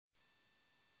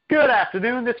Good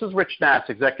afternoon. This is Rich Nass,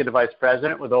 Executive Vice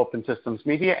President with Open Systems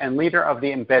Media and leader of the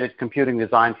Embedded Computing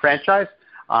Design franchise.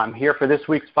 I'm here for this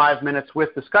week's 5 Minutes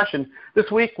with discussion.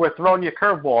 This week, we're throwing you a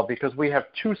curveball because we have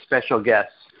two special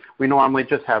guests. We normally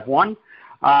just have one.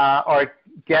 Our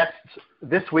guests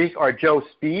this week are Joe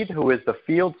Speed, who is the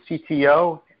Field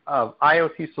CTO of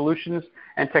IoT Solutions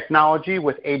and Technology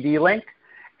with AD-Link.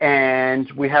 And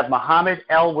we have Mohammed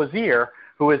El-Wazir,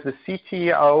 who is the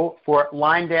CTO for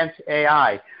LineDance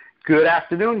AI. Good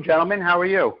afternoon, gentlemen. How are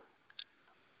you?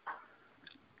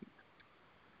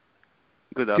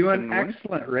 Good afternoon. Doing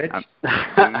excellent, Rich.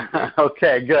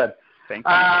 Okay, good. Thank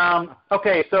you.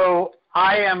 Okay, so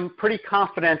I am pretty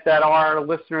confident that our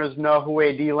listeners know who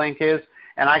AD-Link is,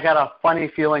 and I got a funny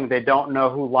feeling they don't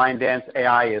know who LineDance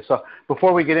AI is. So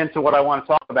before we get into what I want to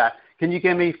talk about, can you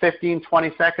give me 15,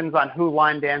 20 seconds on who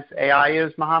LineDance AI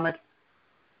is, Mohammed?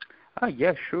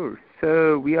 Yeah, sure.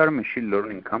 So we are a machine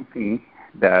learning company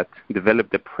that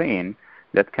developed a brain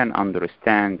that can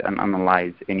understand and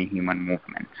analyze any human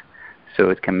movement, so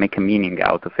it can make a meaning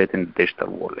out of it in the digital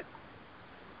world.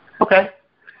 Okay.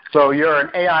 So you're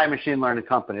an AI machine learning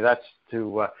company. That's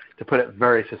to put it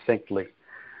very succinctly.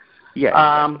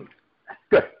 Yeah.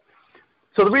 Good.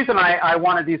 So the reason I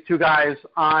wanted these two guys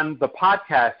on the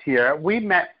podcast here, we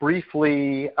met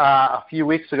briefly a few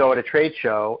weeks ago at a trade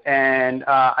show, and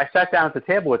I sat down at the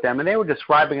table with them, and they were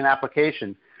describing an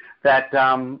application that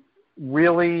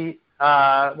really,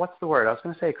 what's the word? I was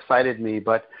going to say excited me,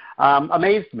 but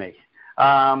amazed me.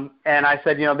 And I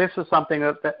said, this is something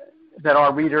that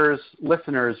our readers,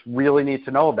 listeners really need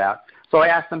to know about. So I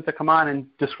asked them to come on and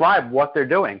describe what they're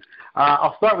doing.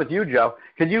 I'll start with you, Joe.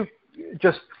 Could you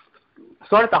just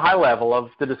start at the high level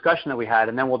of the discussion that we had,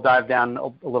 and then we'll dive down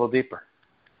a little deeper.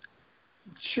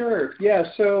 Sure. Yeah,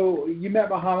 so you met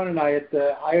Mohammed and I at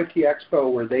the IoT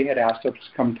Expo where they had asked us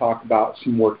to come talk about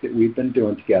some work that we've been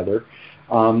doing together.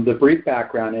 The brief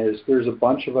background is there's a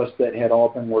bunch of us that had all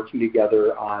been working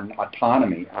together on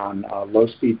autonomy, on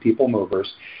low-speed people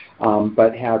movers,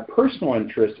 but had personal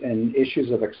interest in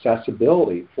issues of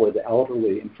accessibility for the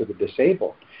elderly and for the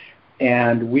disabled.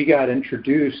 And we got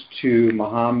introduced to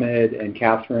Mohammed and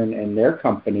Catherine and their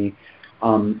company,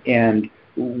 and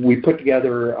we put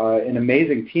together an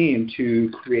amazing team to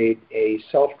create a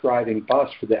self-driving bus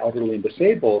for the elderly and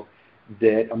disabled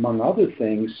that, among other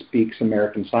things, speaks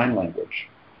American Sign Language.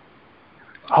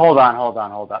 Hold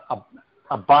on.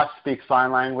 A bus speaks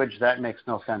sign language? That makes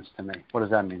no sense to me. What does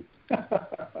that mean?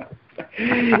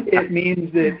 It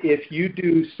means that if you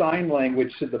do sign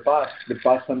language to the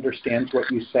bus understands what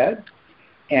you said,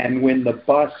 and when the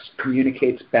bus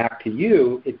communicates back to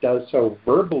you, it does so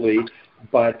verbally,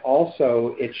 but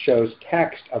also it shows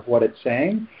text of what it's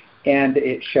saying, and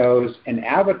it shows an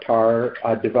avatar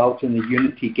developed in the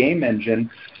Unity game engine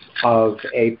of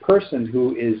a person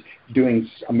who is doing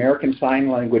American Sign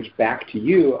Language back to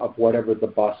you of whatever the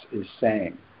bus is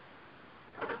saying.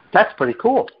 That's pretty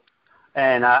cool.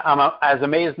 And I'm as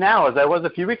amazed now as I was a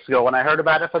few weeks ago when I heard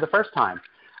about it for the first time.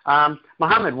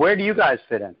 Mohammed, where do you guys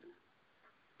fit in?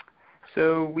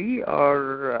 So we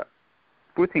are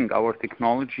putting our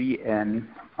technology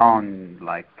on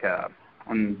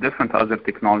different other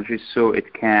technologies so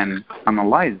it can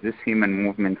analyze this human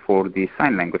movement for the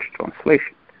sign language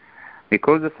translation.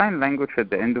 Because the sign language at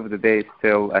the end of the day is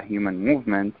still a human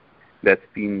movement that's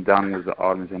being done with the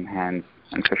arms and hands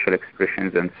and facial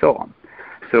expressions and so on.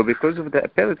 So because of the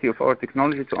ability of our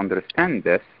technology to understand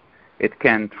this, it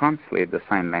can translate the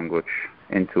sign language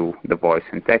into the voice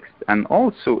and text, and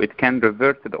also it can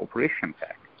revert to the operation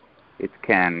back. It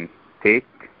can take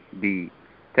the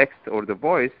text or the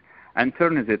voice and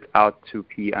turns it out to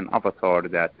be an avatar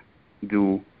that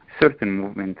do certain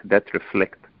movement that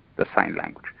reflect the sign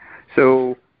language.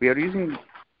 So we are using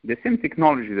the same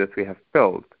technology that we have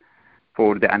built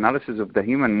for the analysis of the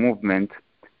human movement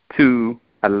to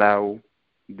allow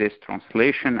this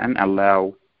translation and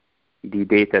allow the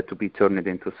data to be turned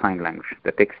into sign language,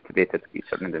 the text data to be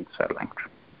turned into sign language.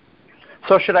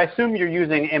 So should I assume you're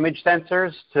using image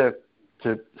sensors to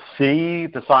see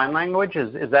the sign language?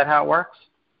 Is that how it works?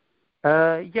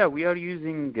 Yeah, we are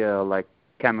using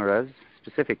cameras,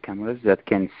 specific cameras that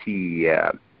can see,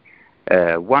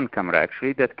 one camera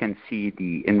actually, that can see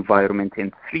the environment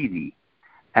in 3D.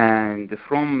 And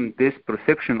from this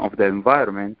perception of the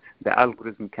environment, the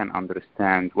algorithm can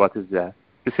understand what is the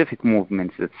specific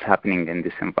movements that's happening in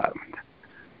this environment.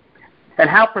 And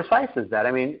how precise is that?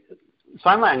 I mean,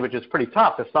 sign language is pretty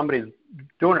tough if somebody's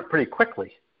doing it pretty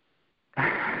quickly.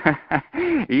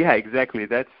 Yeah, exactly.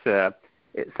 That's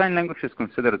sign language is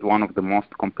considered one of the most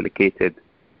complicated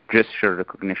gesture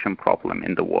recognition problem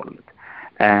in the world.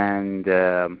 And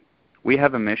we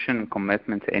have a mission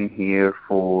commitment in here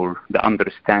for the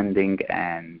understanding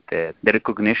and the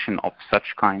recognition of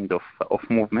such kind of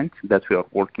movement that we are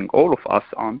working, all of us,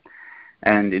 on,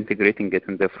 and integrating it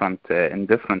in different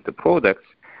products.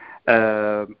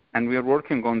 And we are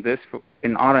working on this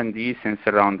in R&D since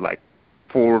around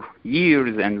 4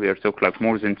 years, and we are talking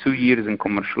more than 2 years in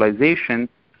commercialization.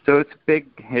 So it's a big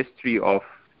history of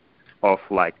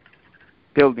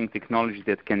building technology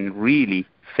that can really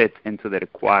fit into the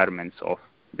requirements of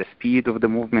the speed of the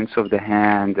movements of the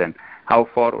hand and how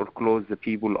far or close the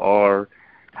people are,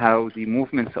 how the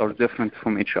movements are different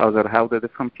from each other, how the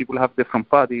different people have different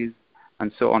bodies,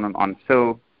 and so on and on.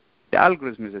 So the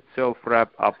algorithms itself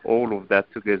wrap up all of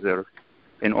that together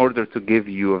in order to give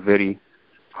you a very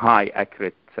high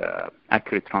accurate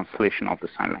translation of the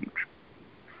sign language.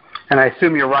 And I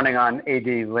assume you're running on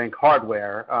AD-Link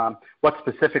hardware. What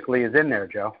specifically is in there,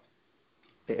 Joe?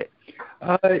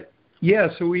 Yeah,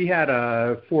 so we had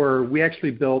we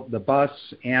actually built the bus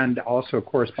and also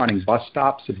corresponding bus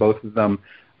stops. So both of them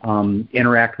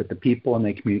interact with the people and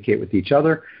they communicate with each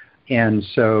other. And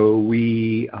so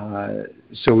we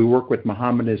work with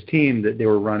Mohammed and his team that they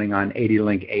were running on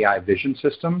AD-Link AI vision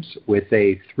systems with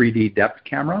a 3D depth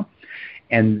camera,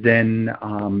 and then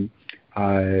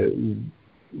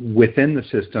within the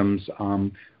systems,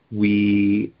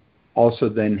 we also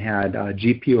then had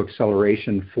GPU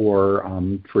acceleration for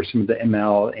some of the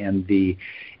ML and the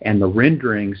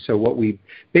rendering. So what we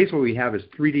have is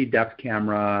 3D depth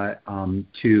camera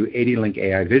to AD-Link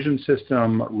AI vision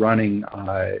system running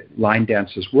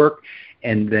LineDance's work,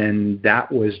 and then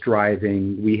that was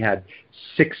driving. We had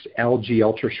 6 LG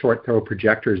ultra short throw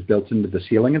projectors built into the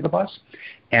ceiling of the bus,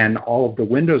 and all of the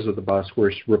windows of the bus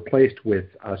were replaced with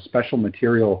a special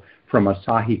material from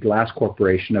Asahi Glass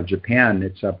Corporation of Japan.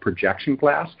 It's a projection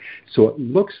glass, so it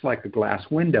looks like a glass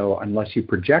window unless you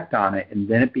project on it, and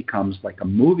then it becomes like a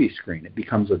movie screen. It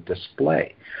becomes a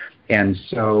display. And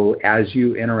so as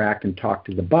you interact and talk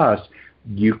to the bus,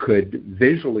 you could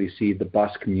visually see the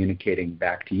bus communicating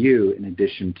back to you in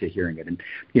addition to hearing it. And,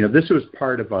 this was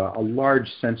part of a large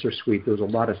sensor suite. There was a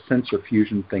lot of sensor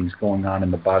fusion things going on in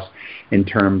the bus in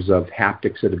terms of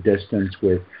haptics at a distance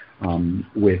with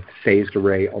phased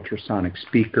array ultrasonic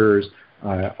speakers,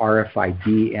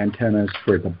 RFID antennas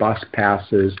for the bus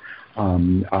passes,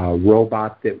 a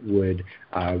robot that would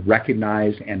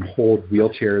recognize and hold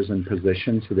wheelchairs in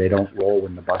position so they don't roll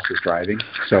when the bus is driving.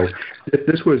 So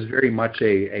this was very much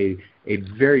a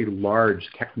very large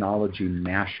technology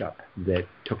mashup that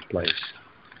took place.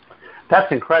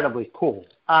 That's incredibly cool.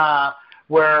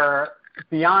 We're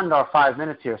beyond our 5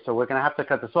 minutes here, so we're going to have to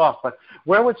cut this off. But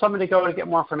where would somebody go to get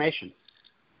more information?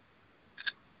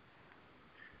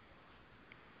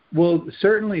 Well,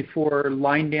 certainly for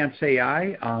LineDance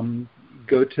AI,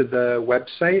 go to the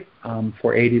website.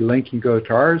 For AD-Link, you go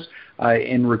to ours.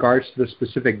 In regards to the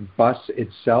specific bus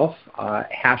itself,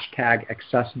 hashtag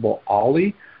accessible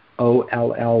OLLI,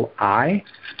 OLLI,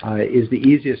 is the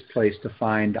easiest place to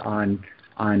find on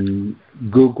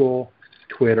Google,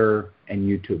 Twitter, and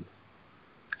YouTube.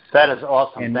 That is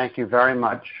awesome. And thank you very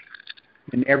much.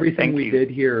 And everything we did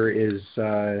here is,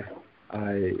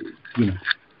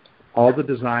 all the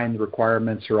design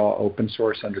requirements are all open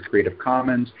source under Creative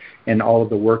Commons, and all of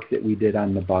the work that we did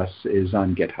on the bus is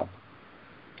on GitHub.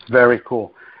 Very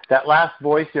cool. That last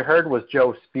voice you heard was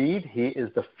Joe Speed. He is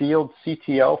the field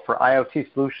CTO for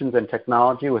IoT Solutions and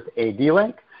Technology with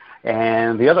AD-Link.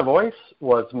 And the other voice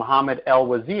was Mohammed El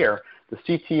Wazir, the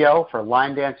CTO for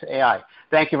LineDance AI.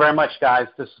 Thank you very much, guys.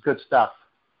 This is good stuff.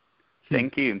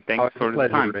 Thank you. Thanks for the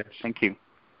time. Rich. Thank you.